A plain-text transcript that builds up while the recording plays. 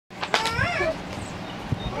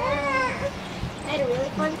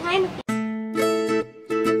fun time with you.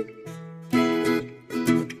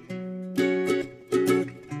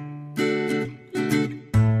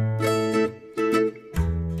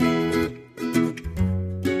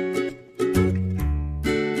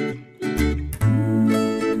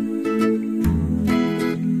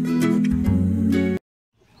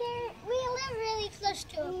 We live really close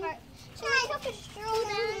to a park, so we took a stroll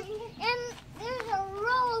down, and there's a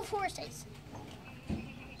row of horses.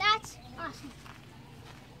 That's awesome.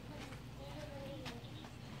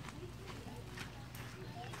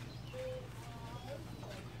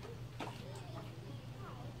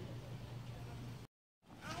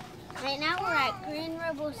 Right now we're at Green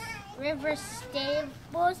River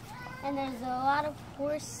Stables, and there's a lot of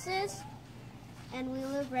horses, and we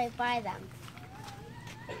live right by them.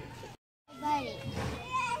 Buddy.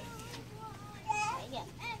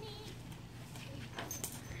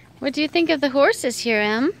 What do you think of the horses here,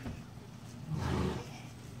 Em?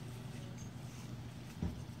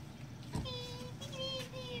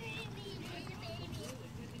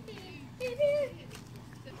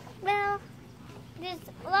 Well, there's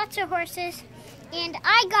lots of horses, and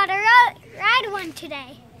I got to ride one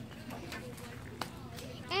today.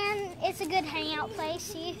 And it's a good hangout place.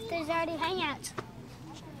 See, there's already hangouts.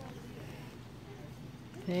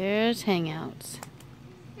 There's hangouts.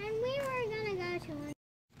 And we were going to go to one.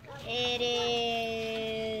 It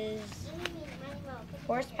is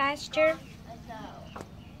horse pasture.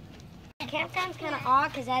 Campground's kind of odd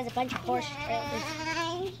because it has a bunch of horse trailers.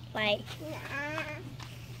 Like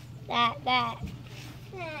that.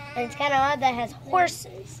 And it's kind of odd that it has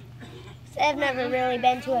horses. So I've never really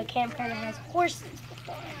been to a campground that has horses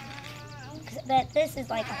before. But this is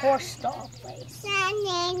like a horse stall place. Well,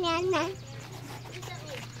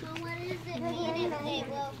 what is it? They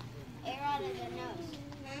blow air out of their nose.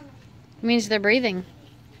 It means they're breathing.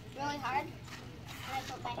 Really hard. Can I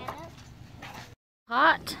put my hand up?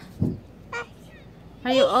 Hot?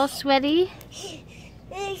 Are you all sweaty?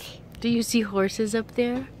 Do you see horses up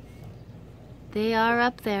there? They are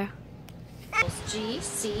up there. It's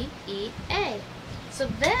G-C-E-A. So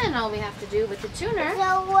then all we have to do with the tuner.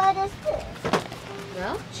 So what is this?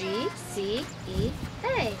 Well,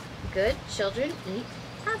 G-C-E-A. Good children eat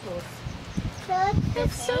apples. So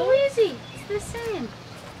It's so easy. It's the same.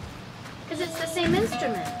 Because it's the same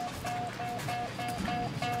instrument.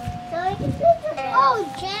 Oh,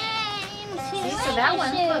 James. See, so that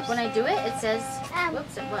one, look, when I do it, it says,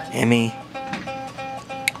 whoops, it was. Emmy, It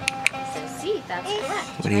says C, that's correct.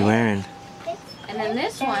 what are you wearing? And then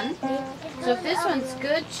this one, so if this one's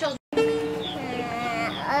good children.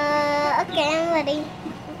 Okay, I'm ready.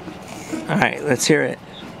 All right, let's hear it.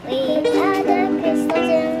 We are the crystal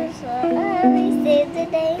gems, we'll always save the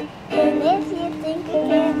day. And if you think you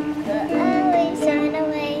can, we'll always shine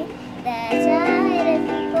away. That's why the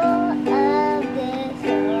people of this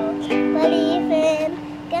world believe in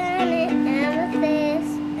Garnet,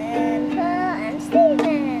 Amethyst, and Paul and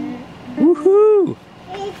Stephen. Woohoo!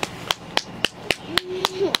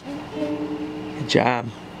 Good job.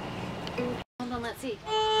 Hold on, let's see.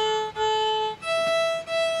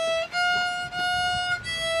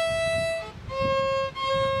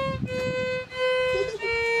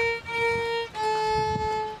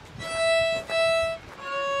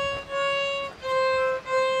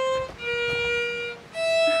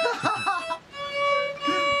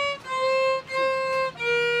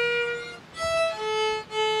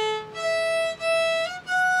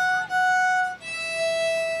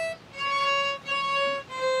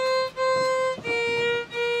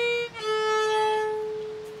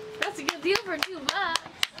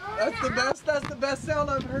 That's the best sound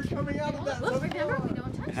I've heard coming out of that. Look, remember, we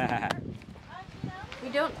don't touch that part. We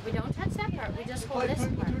don't touch that part. We just hold this part.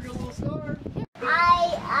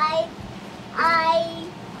 I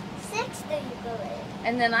 6 the ukulele.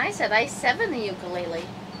 And then I said I 7 the ukulele.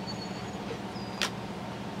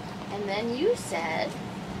 And then you said,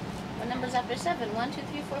 what number's after 7? 1, 2,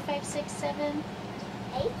 3, 4, 5, 6, 7,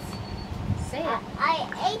 8. Say it. I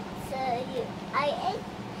ate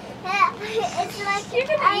it's like You're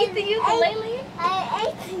gonna eat the ukulele? I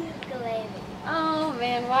ate the ukulele. Oh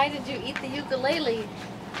man, why did you eat the ukulele?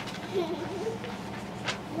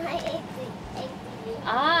 I ate the ukulele.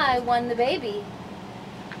 I won the baby.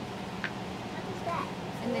 What is that?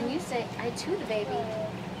 And then you say, I 2 the baby.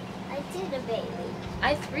 I 2 the baby.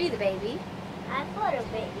 I 3 the baby. I 4 the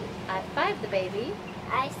baby. I 5 the baby.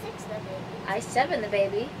 I 6 the baby. I 7 the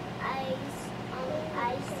baby. I 6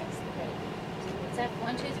 the baby. What's that?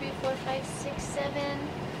 1, 2, 3, 4, 5, 6, 7.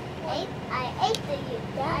 8. I ate the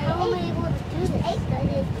ukulele. How am I able to do this? I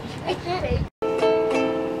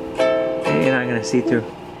You're not gonna see through.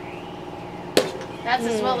 That's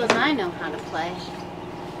That's as well as I know how to play.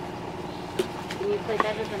 Can you play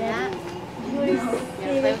better than that? You wanna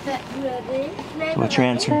play with it? What's your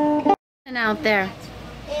answer? And out there.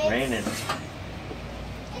 Raining. It's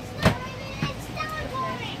not raining, it's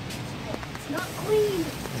downpouring. It's not clean.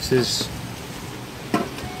 This is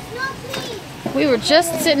It's not clean. We were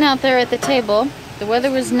just sitting out there at the table. The weather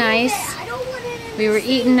was nice. I don't want it in We were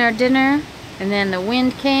eating our dinner, and then the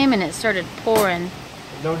wind came and it started pouring.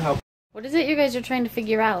 don't help. What is it you guys are trying to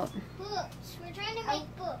figure out? books. We're trying to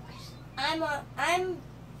make books. I'm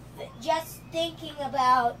just thinking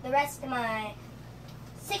about the rest of my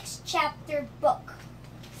 6-chapter book.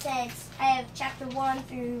 Since I have chapter 1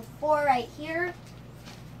 through 4 right here,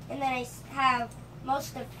 and then I have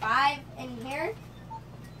most of 5 in here.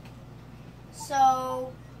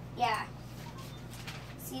 So, yeah.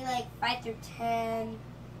 See, like 5 through 10.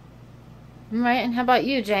 Right, and how about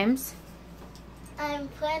you, James? I'm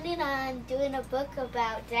planning on doing a book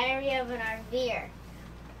about Diary of an RVer.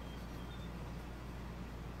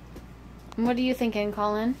 And what are you thinking,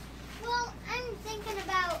 Colin? Well, I'm thinking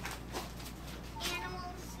about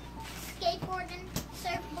animals, skateboarding,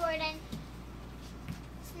 surfboarding,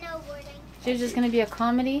 snowboarding. So it's just going to be a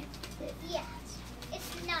comedy? Yes,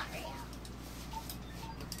 it's not real.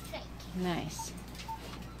 Fake. Nice.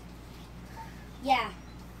 Yeah.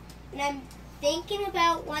 And I'm thinking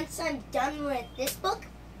about, once I'm done with this book,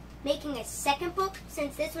 making a second book,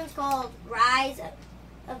 since this one's called Rise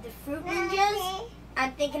of the Fruit Ninjas.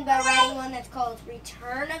 I'm thinking about writing one that's called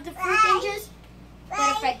Return of the Fruit Ninjas.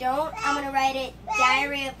 But if I don't, I'm going to write it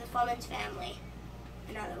Diary of the Fulltime Family.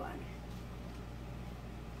 Another one.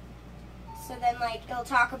 So then, like, it'll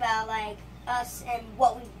talk about, like, us and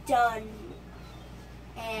what we've done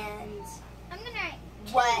and I'm gonna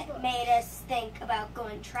write what made us think about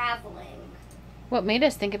going traveling. What made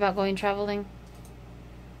us think about going traveling?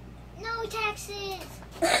 no taxes.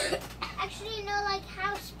 Actually, no, like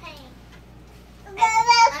house paying.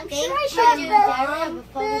 I'm think sure I should do my Diary of a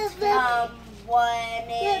Fulltime Family.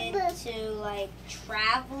 Wanted to like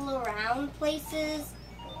travel around places,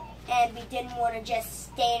 and we didn't want to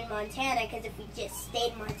just stay in Montana, because if we just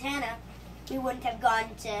stayed in Montana, we wouldn't have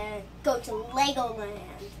go to Legoland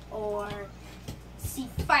or see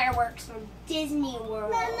fireworks from Disney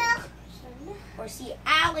World, or see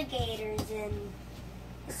alligators in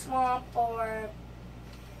the swamp, or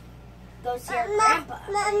go see our grandpa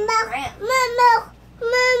and grandma.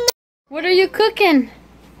 What are you cooking?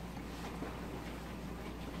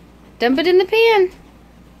 Dump it in the pan.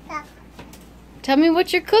 Tell me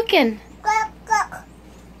what you're cooking. Are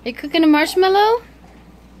you cooking a marshmallow?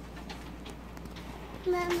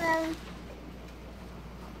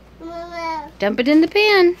 Dump it in the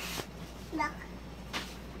pan.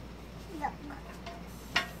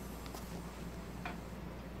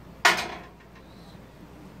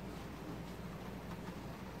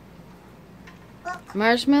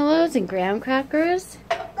 Marshmallows and graham crackers.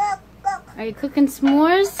 Are you cooking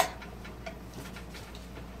s'mores?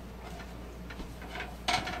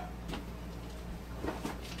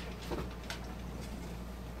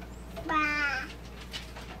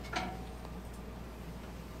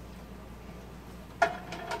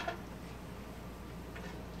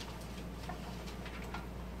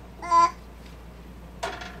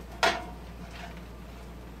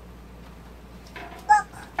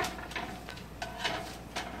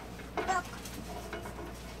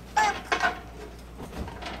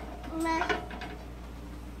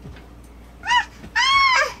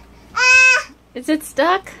 Is it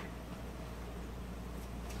stuck?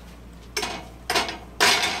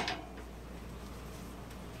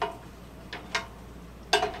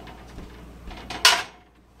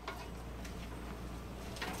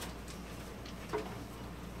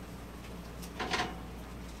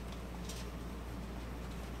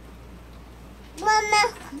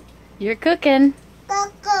 You're cooking.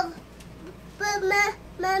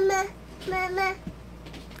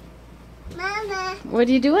 What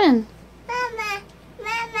are you doing?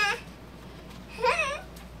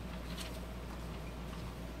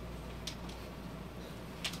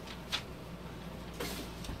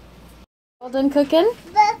 All done cooking?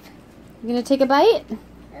 You gonna take a bite?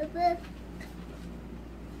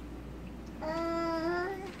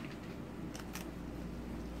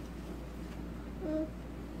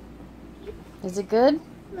 Is it good?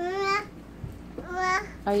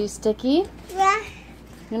 Are you sticky? You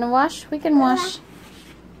gonna wash? We can wash.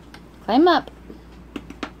 Climb up.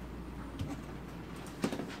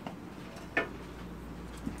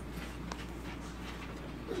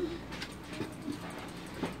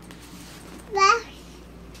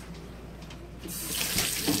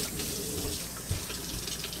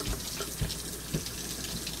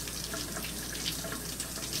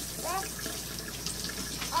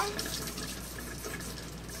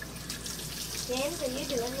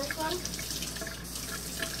 doing this one?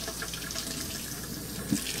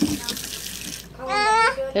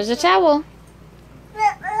 No. There's a towel. No,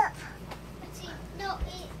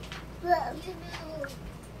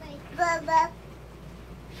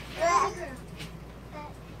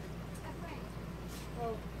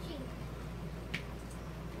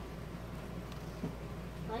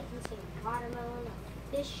 I can see watermelon,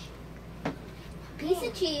 a fish, piece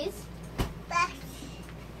of cheese.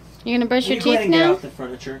 You gonna brush Can your you go ahead teeth and get now? off the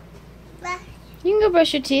furniture? You can go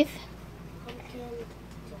brush your teeth. pumpkin.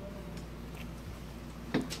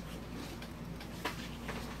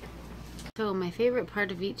 So my favorite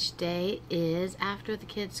part of each day is after the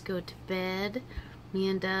kids go to bed, me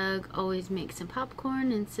and Doug always make some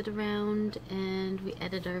popcorn and sit around and we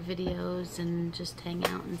edit our videos and just hang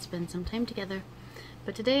out and spend some time together.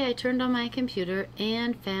 But today I turned on my computer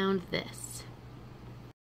and found this.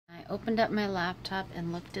 I opened up my laptop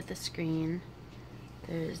and looked at the screen.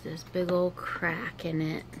 There's this big old crack in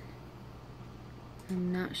it.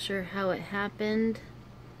 I'm not sure how it happened,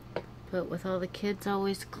 but with all the kids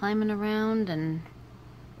always climbing around and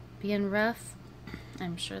being rough,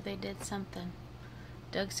 I'm sure they did something.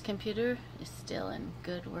 Doug's computer is still in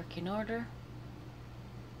good working order.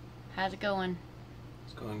 How's it going?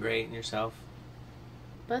 It's going great. And yourself?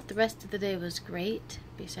 But the rest of the day was great,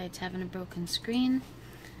 besides having a broken screen.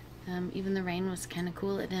 Even the rain was kind of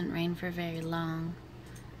cool. It didn't rain for very long.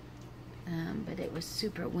 But it was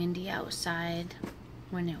super windy outside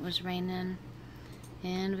when it was raining.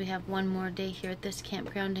 And we have one more day here at this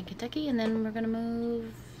campground in Kentucky, and then we're going to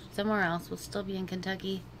move somewhere else. We'll still be in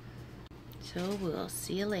Kentucky. So we'll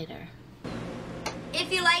see you later.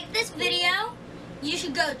 If you like this video, you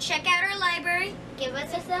should go check out our library. Give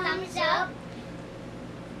us a thumbs up.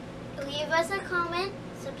 Leave us a comment.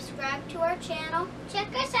 Subscribe to our channel. Check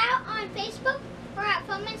us out on Facebook. We're at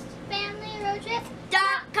Fulltime Family Road Trip.